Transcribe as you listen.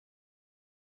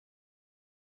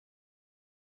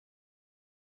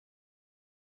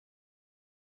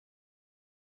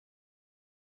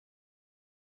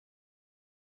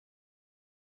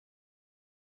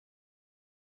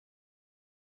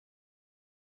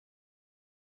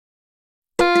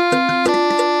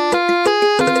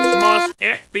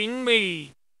been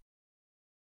me.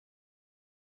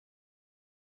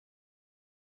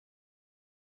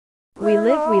 We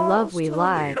live, we love, we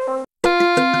lie.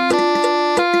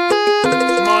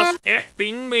 Must have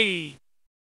been me.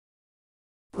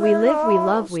 We live, we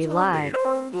love, we lie.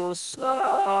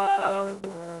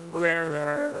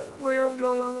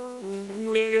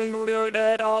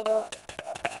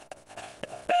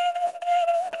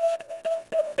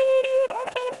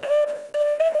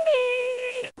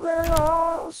 We're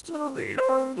lost to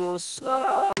the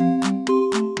side.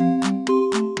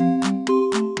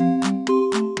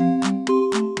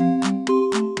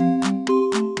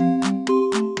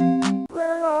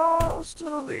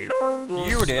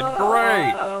 You did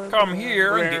great! Come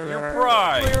here and get your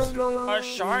prize! A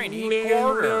shiny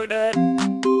quarter!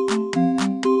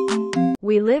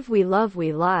 We live, we love,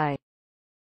 we lie.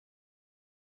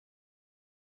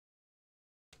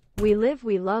 We live,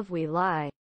 we love, we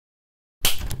lie.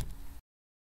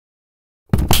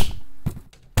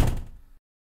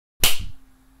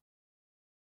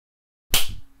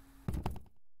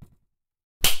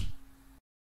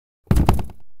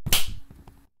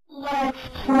 Let's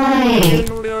play.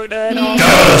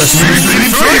 Gotta sleep,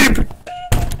 sleep, sleep!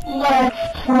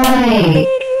 Let's play.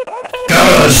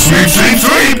 Gotta sleep, sleep,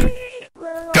 sleep!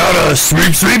 Gotta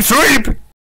sleep, sleep, sleep!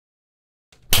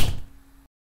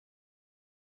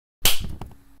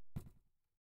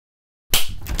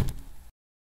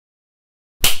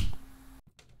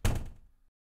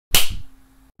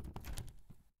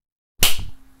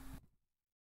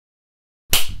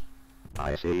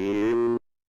 I see you,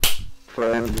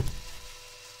 friend.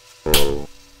 Oh,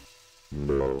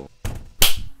 no.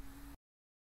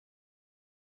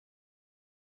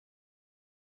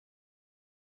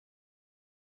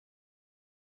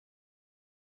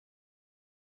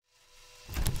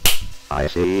 I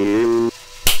see you,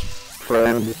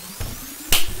 friend.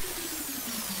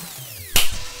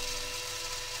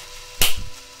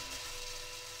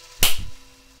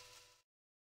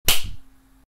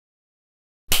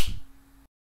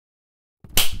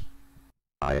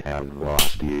 I have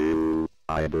lost you.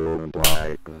 I don't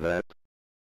like that.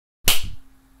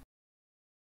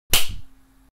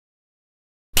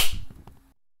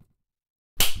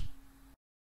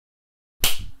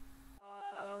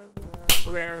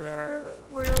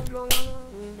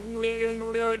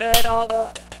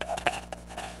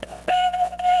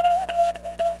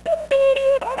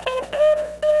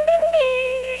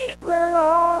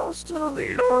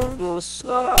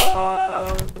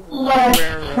 Let's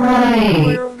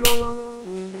play.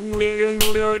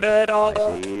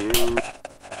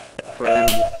 Friend,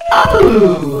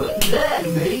 Oh, that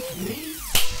makes me.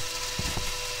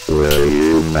 will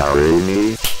you marry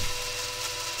me?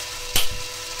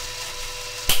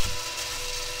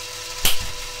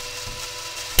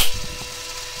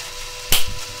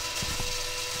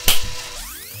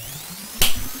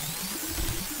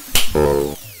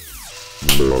 Oh,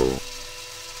 no.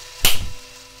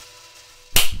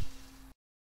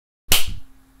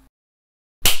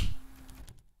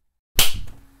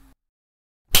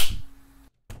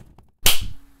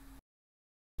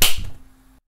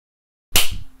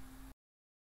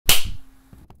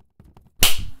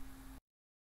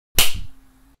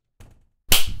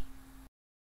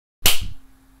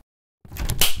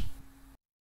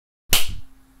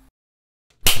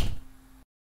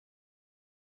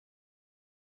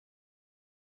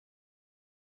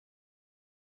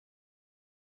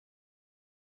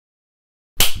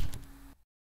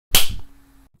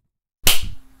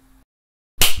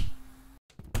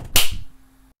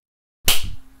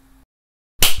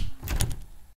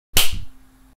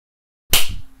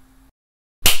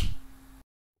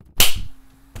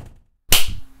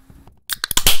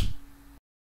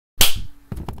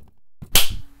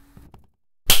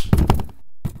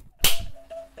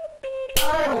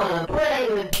 I wanna play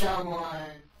with someone.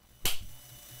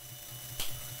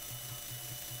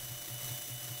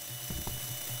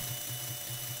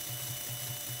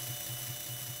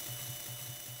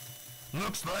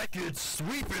 Looks like it's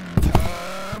sweeping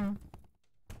time.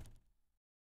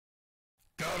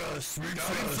 Gotta sweep,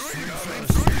 sweep, sweep, sweep,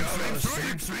 sweep,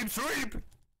 sweep, sweep, sweep.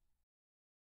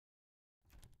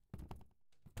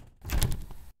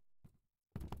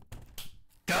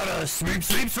 Gotta sweep,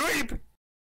 sweep, sweep.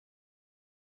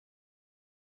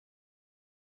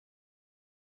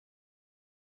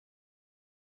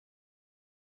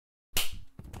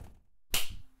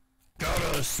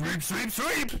 Gotta sweep, sweep,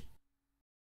 sweep.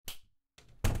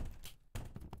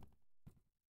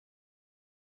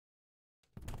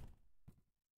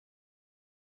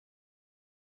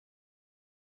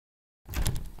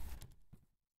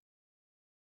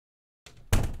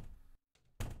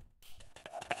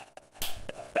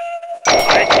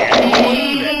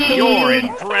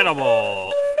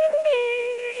 Incredible!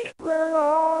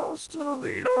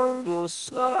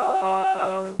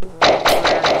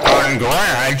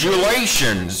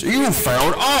 Congratulations! You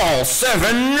found all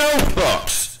 7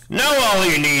 notebooks! Now all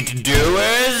you need to do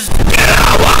is... Get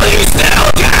out while you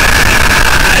still can!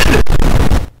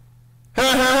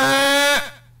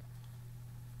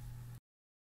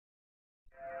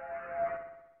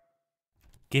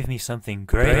 Give me something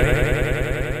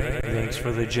great. Thanks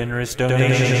for the generous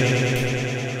donation.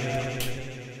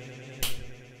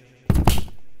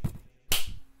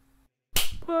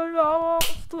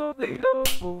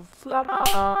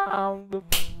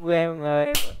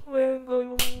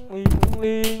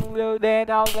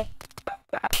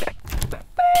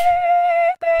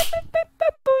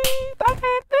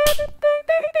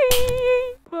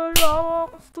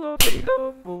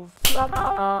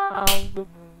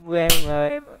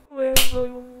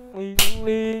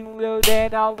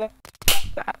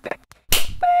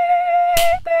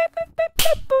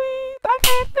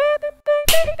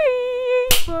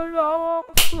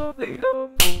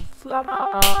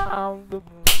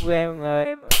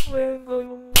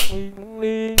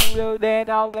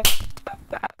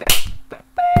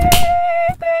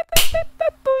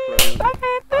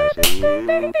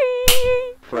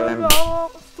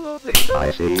 I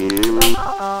see you,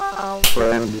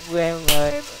 friend. We're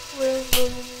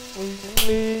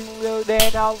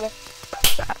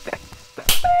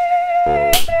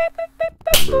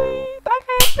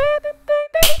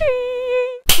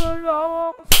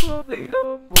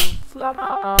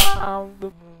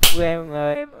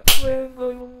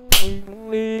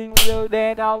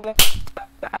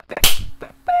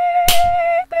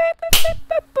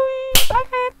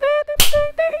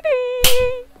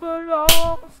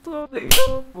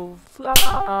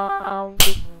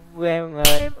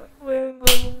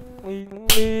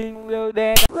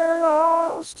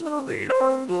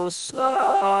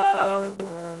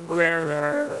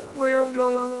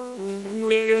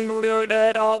going to do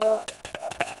that all the